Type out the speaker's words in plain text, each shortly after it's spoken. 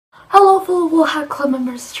Wool Hat Club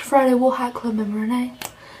members, it's your Friday Wool Hat Club member Renae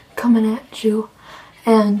coming at you,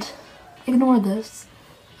 and ignore this.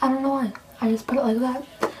 I don't know why. I just put it like that.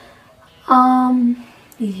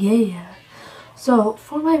 Yeah. So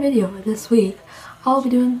for my video this week, I'll be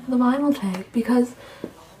doing the vinyl tag because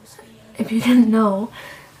if you didn't know,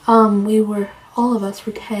 all of us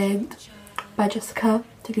were tagged by Jessica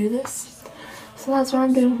to do this. So that's what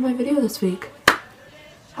I'm doing for my video this week.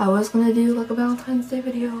 I was gonna do like a Valentine's Day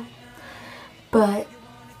video, but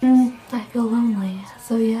I feel lonely,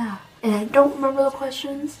 so yeah. And I don't remember the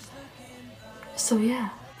questions, so yeah.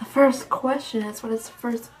 The first question is, what is the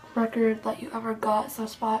first record that you ever got? So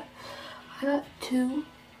spot, I got 3,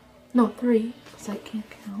 because I can't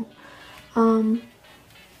count.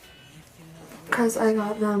 Because I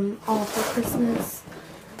got them all for Christmas.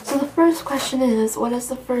 So the first question is, what is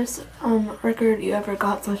the first record you ever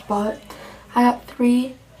got / bought? I got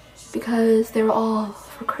 3 because they were all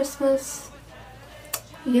for Christmas.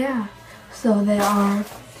 Yeah, so they are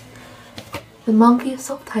The Monkey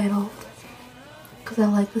self-titled, because I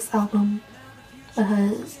like this album,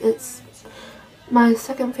 because it's my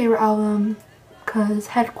second favorite album, because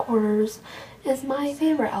Headquarters is my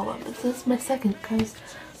favorite album. This is my second because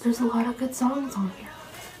there's a lot of good songs on here.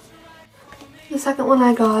 The second one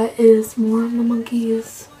I got is More of the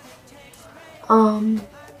Monkeys,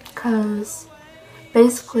 because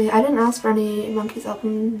basically I didn't ask for any Monkeys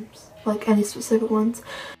albums, like any specific ones.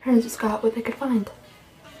 I just got what they could find.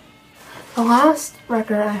 The last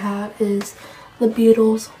record I have is the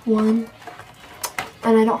Beatles one,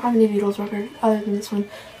 and I don't have any Beatles record other than this one.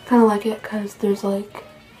 Kind of like it because there's like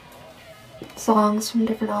songs from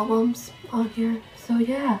different albums on here, so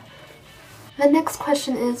yeah. The next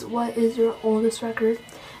question is, what is your oldest record?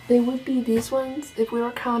 They would be these ones if we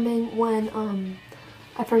were counting when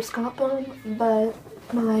I first got them, but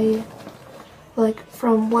my, like,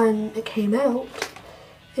 from when it came out,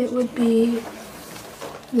 it would be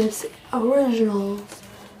this original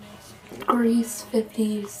Grease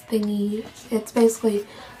 50s thingy. It's basically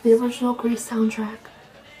the original Grease soundtrack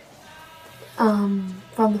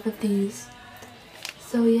from the 50s.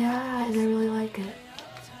 So yeah, and I really like it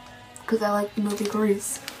because I like the movie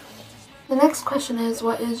Grease. The next question is,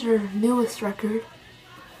 what is your newest record?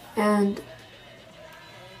 And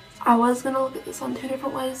I was gonna look at this on 2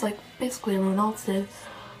 different ways, like basically everyone else did,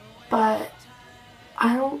 but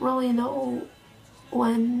I don't really know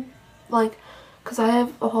when, like, because I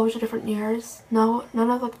have a whole bunch of different years. No, none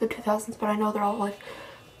of like the 2000s, but I know they're all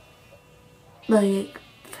like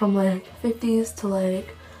from like 50s to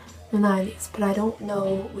like the 90s, but I don't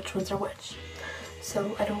know which ones are which.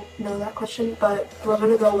 So I don't know that question, but we're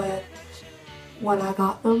gonna go with when I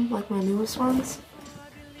got them, like my newest ones.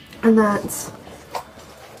 And that's,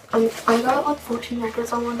 I got like 14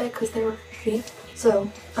 records on one day because they were cheap. So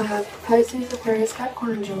I have Pisces, Aquarius,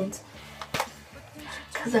 Capricorn, and Jones.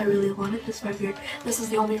 Because I really wanted this record. This is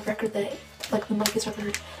the only record that, like the Monkeys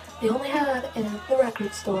record, they only had in the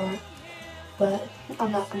record store. But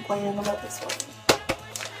I'm not complaining about this one.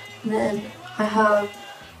 And then I have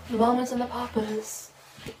The Mamas and the Papas,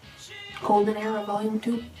 Golden Era Volume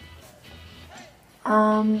 2.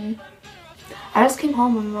 I just came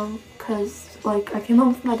home because, like, I came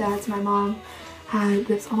home from my dad's. My mom had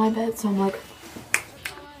this on my bed, so I'm like,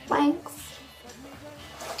 thanks.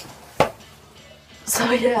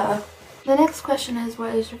 So yeah. The next question is,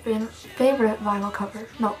 what is your favorite vinyl cover?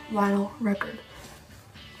 No, vinyl record.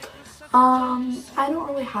 I don't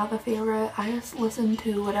really have a favorite. I just listen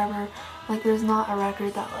to whatever. Like, there's not a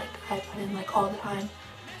record that like I put in like all the time.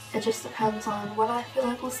 It just depends on what I feel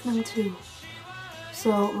like listening to.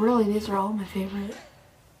 So really, these are all my favorite.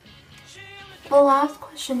 The last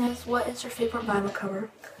question is, what is your favorite vinyl cover?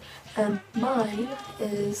 And mine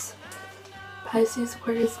is Pisces,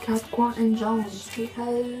 Aquarius, Capricorn, and Jones,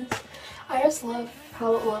 because I just love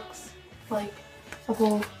how it looks, like the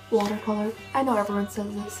whole watercolor. I know everyone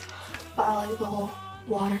says this, but I like the whole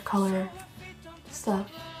watercolor stuff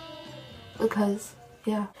because,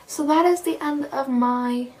 yeah. So that is the end of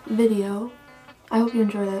my video. I hope you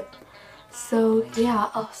enjoyed it. So yeah,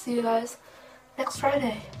 I'll see you guys next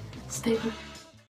Friday. Stay tuned.